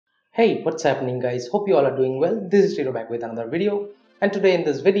Hey, what's happening guys? Hope you all are doing well. This is Tiro back with another video, and today in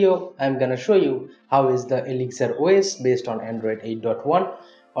this video I'm gonna show you how is the ElixirOS based on Android 8.1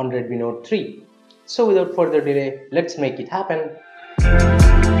 on Redmi Note 3. So without further delay, let's make it happen.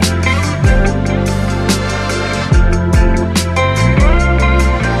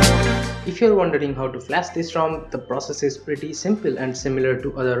 If you're wondering how to flash this ROM, the process is pretty simple and similar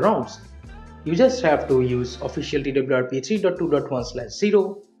to other ROMs. You just have to use official TWRP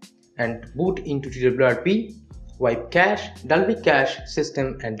 3.2.1/0 and boot into TWRP, wipe cache, Dolby cache,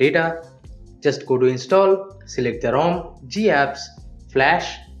 system and data. Just go to install, select the ROM, GApps,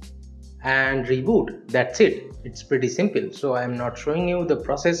 flash and reboot. That's it. It's pretty simple. So I'm not showing you the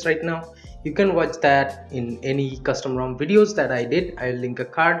process right now. You can watch that in any custom ROM videos that I did. I'll link a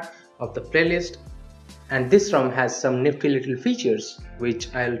card of the playlist. And this ROM has some nifty little features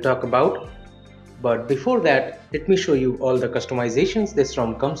which I'll talk about. But before that, let me show you all the customizations this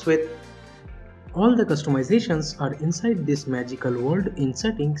ROM comes with. All the customizations are inside this magical world in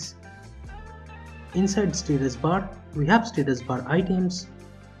settings. Inside status bar, we have status bar items.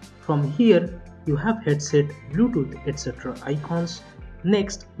 From here, you have headset, Bluetooth, etc. icons.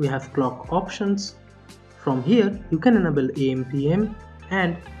 Next, we have clock options. From here, you can enable AM/PM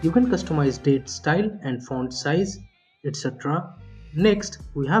and you can customize date style and font size, etc. Next,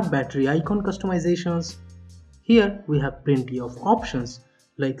 we have battery icon customizations. Here we have plenty of options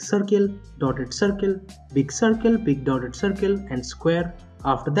like circle, dotted circle, big dotted circle and square.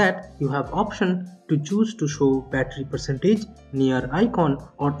 After that, you have option to choose to show battery percentage near icon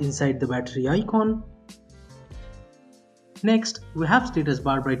or inside the battery icon. Next, we have status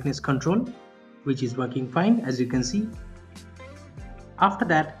bar brightness control, which is working fine as you can see. After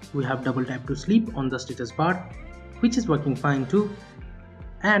that, we have double tap to sleep on the status bar, which is working fine too.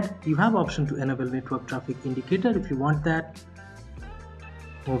 And you have option to enable network traffic indicator if you want that.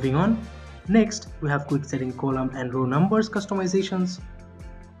 Moving on. Next, we have quick setting column and row numbers customizations.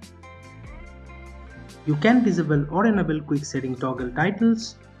 You can disable or enable quick setting toggle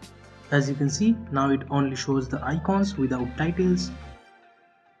titles. As you can see, now it only shows the icons without titles.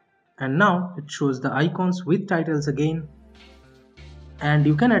 And now it shows the icons with titles again. And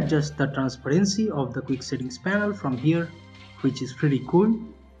you can adjust the transparency of the quick settings panel from here, which is pretty cool.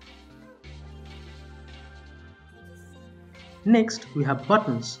 Next, we have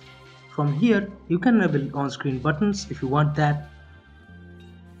buttons. From here, you can enable on-screen buttons if you want that.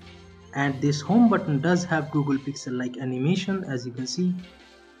 And this home button does have Google Pixel-like animation as you can see.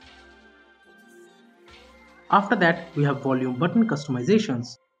 After that, we have volume button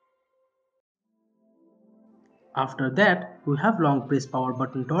customizations. After that, we have long press power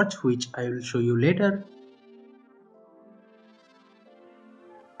button torch, which I will show you later.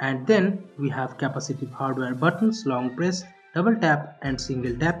 And then we have capacitive hardware buttons, long press, double tap and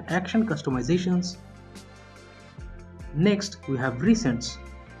single tap action customizations. Next, we have recents.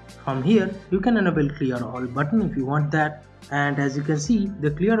 From here, you can enable clear all button if you want that. And as you can see,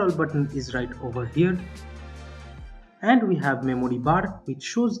 the clear all button is right over here. And we have memory bar, which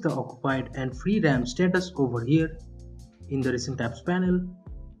shows the occupied and free RAM status over here in the recent apps panel.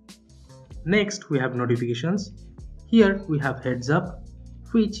 Next, we have notifications. Here we have heads up,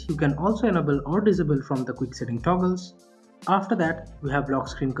 which you can also enable or disable from the quick setting toggles. After that, we have lock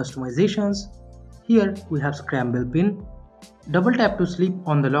screen customizations. Here we have scramble pin, double tap to sleep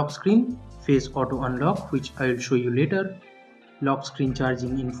on the lock screen, face auto unlock, which I will show you later, lock screen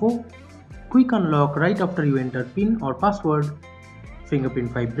charging info, quick unlock right after you enter PIN or password,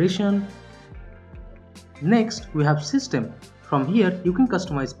 fingerprint vibration. Next, we have system. From here, you can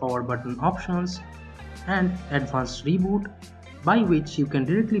customize power button options and advanced reboot, by which you can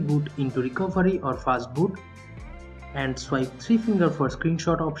directly boot into recovery or fast boot, and swipe 3-finger for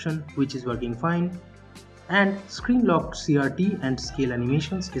screenshot option, which is working fine. And screen locked CRT and scale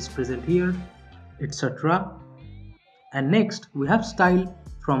animations is present here, etc. And next, we have style.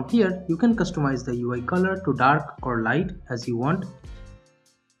 From here, you can customize the UI color to dark or light as you want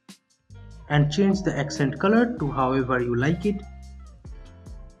and change the accent color to however you like it.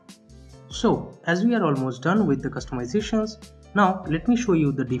 So, as we are almost done with the customizations, now let me show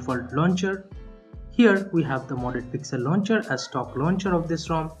you the default launcher. Here we have the modded Pixel launcher as stock launcher of this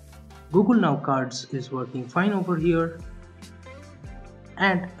ROM. Google Now Cards is working fine over here.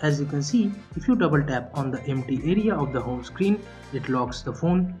 And as you can see, if you double tap on the empty area of the home screen, it locks the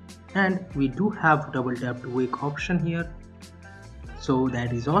phone, and we do have double tap to wake option here. So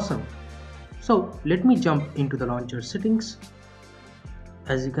that is awesome. So let me jump into the launcher settings.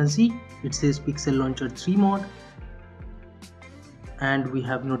 As you can see, it says Pixel Launcher 3 mod. And we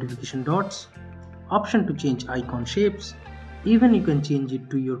have notification dots, option to change icon shapes, Even you can change it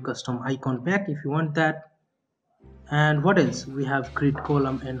to your custom icon pack if you want that. And what else? We have grid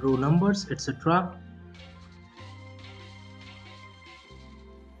column and row numbers, etc.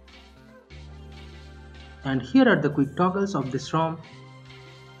 And here are the quick toggles of this ROM.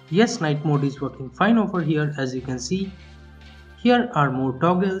 Yes, night mode is working fine over here, as you can see. Here are more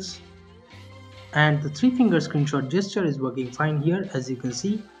toggles. And the 3-finger screenshot gesture is working fine here, as you can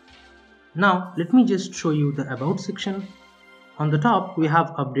see. Now let me just show you the about section. On the top we have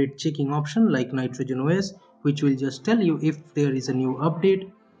update checking option like ElixirOS, which will just tell you if there is a new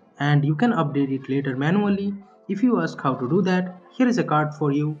update, and you can update it later manually. If you ask how to do that, here is a card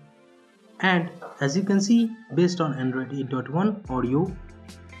for you. And as you can see, based on Android 8.1 Oreo,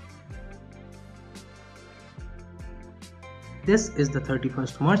 this is the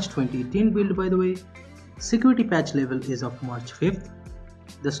 31st March 2018 build, by the way. Security patch level is of March 5th.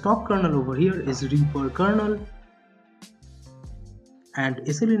 The stock kernel over here is Reaper kernel. And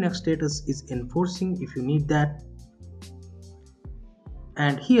SLNX status is enforcing if you need that.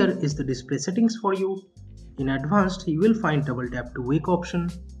 And here is the display settings for you. In advanced, you will find double tap to wake option.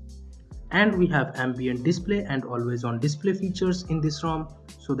 And we have ambient display and always on display features in this ROM,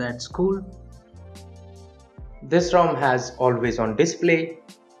 so that's cool. This ROM has always on display,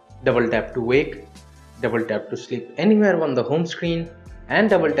 double tap to wake, double tap to sleep anywhere on the home screen, and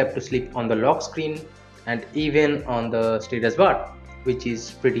double tap to sleep on the lock screen and even on the status bar, which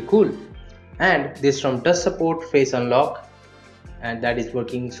is pretty cool. And this ROM does support face unlock, and that is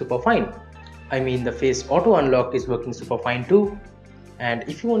working super fine. I mean, the face auto unlock is working super fine too. And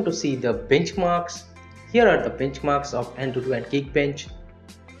if you want to see the benchmarks, here are the benchmarks of Antutu and Geekbench.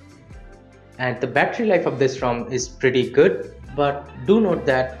 And the battery life of this ROM is pretty good, but do note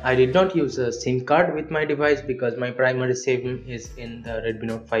that I did not use a SIM card with my device because my primary SIM is in the Redmi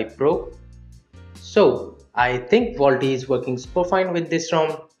Note 5 Pro. So I think VoLTE is working super fine with this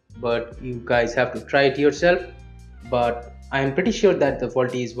ROM, but you guys have to try it yourself. But I am pretty sure that the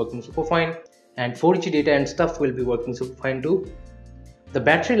VoLTE is working super fine, and 4G data and stuff will be working super fine too. The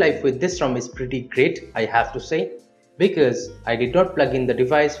battery life with this ROM is pretty great, I have to say, because I did not plug in the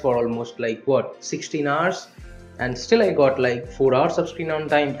device for almost 16 hours, and still I got 4 hours of screen on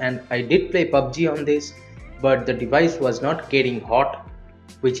time, and I did play PUBG on this, but the device was not getting hot,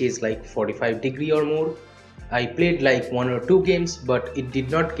 which is 45 degree or more. I played 1 or 2 games, but it did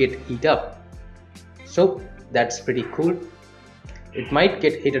not get heat up. So that's pretty cool. It might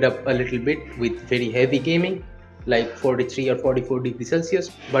get heated up a little bit with very heavy gaming, 43 or 44 degrees Celsius,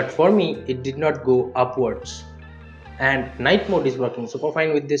 but for me it did not go upwards. And night mode is working super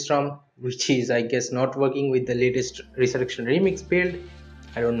fine with this ROM, which is I guess not working with the latest Resurrection Remix build.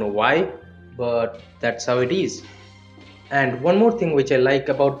 I don't know why, but that's how it is. And one more thing which I like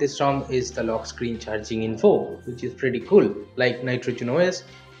about this ROM is the lock screen charging info, which is pretty cool. Like ElixirOS,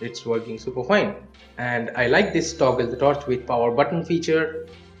 it's working super fine. And I like this toggle the torch with power button feature.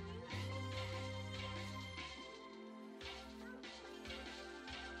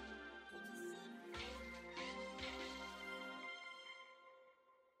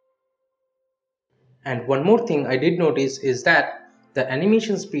 And one more thing I did notice is that the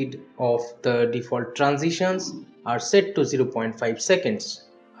animation speed of the default transitions are set to 0.5 seconds.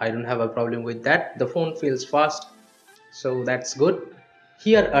 I don't have a problem with that. The phone feels fast, so that's good.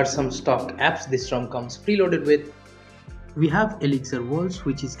 Here are some stock apps this ROM comes preloaded with. We have Elixir Walls,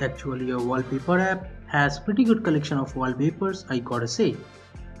 which is actually a wallpaper app. Has pretty good collection of wallpapers, I gotta say.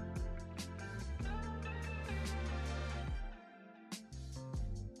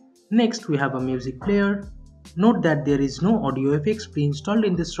 Next we have a music player. Note that there is no audio effects pre-installed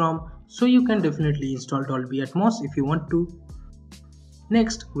in this ROM, so you can definitely install Dolby Atmos if you want to.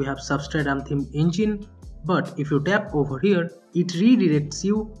 Next we have Substradam theme engine, but if you tap over here, it redirects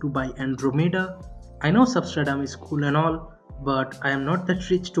you to buy Andromeda. I know Substradam is cool and all, but I am not that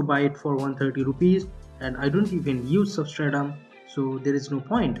rich to buy it for 130 rupees, and I don't even use Substradam, so there is no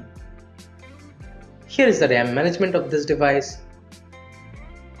point. Here is the RAM management of this device.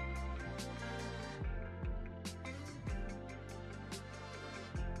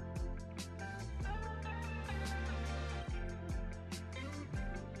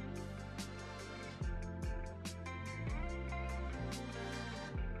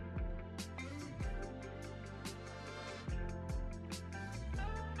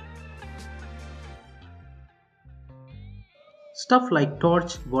 Stuff like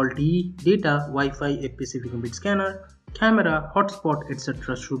torch, VoLTE, data, Wi-Fi, a Pacific bit scanner, camera, hotspot,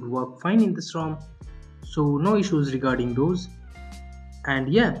 etc. should work fine in this ROM, so no issues regarding those.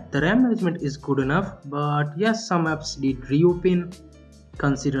 And yeah, the RAM management is good enough, but yes, some apps did reopen.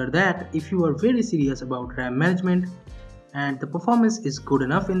 Consider that if you are very serious about RAM management. and the performance is good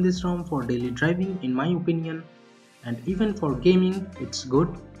enough in this ROM for daily driving in my opinion, and even for gaming it's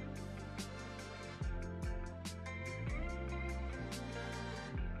good.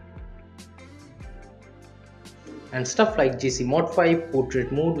 And stuff like GC Mod 5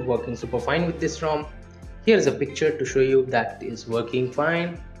 portrait mode working super fine with this ROM. Here's a picture to show you that is working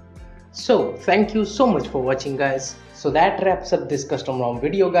fine. So thank you so much for watching guys. So that wraps up this custom ROM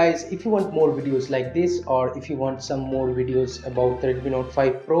video guys. If you want more videos like this, or if you want some more videos about the Redmi Note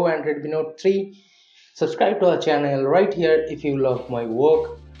 5 Pro and Redmi Note 3, subscribe to our channel right here if you love my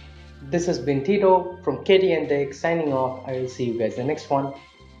work. This has been Tito from KTN Tech signing off. I will see you guys in the next one.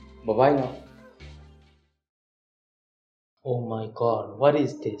 Bye bye now. Oh my god, what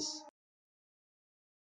is this?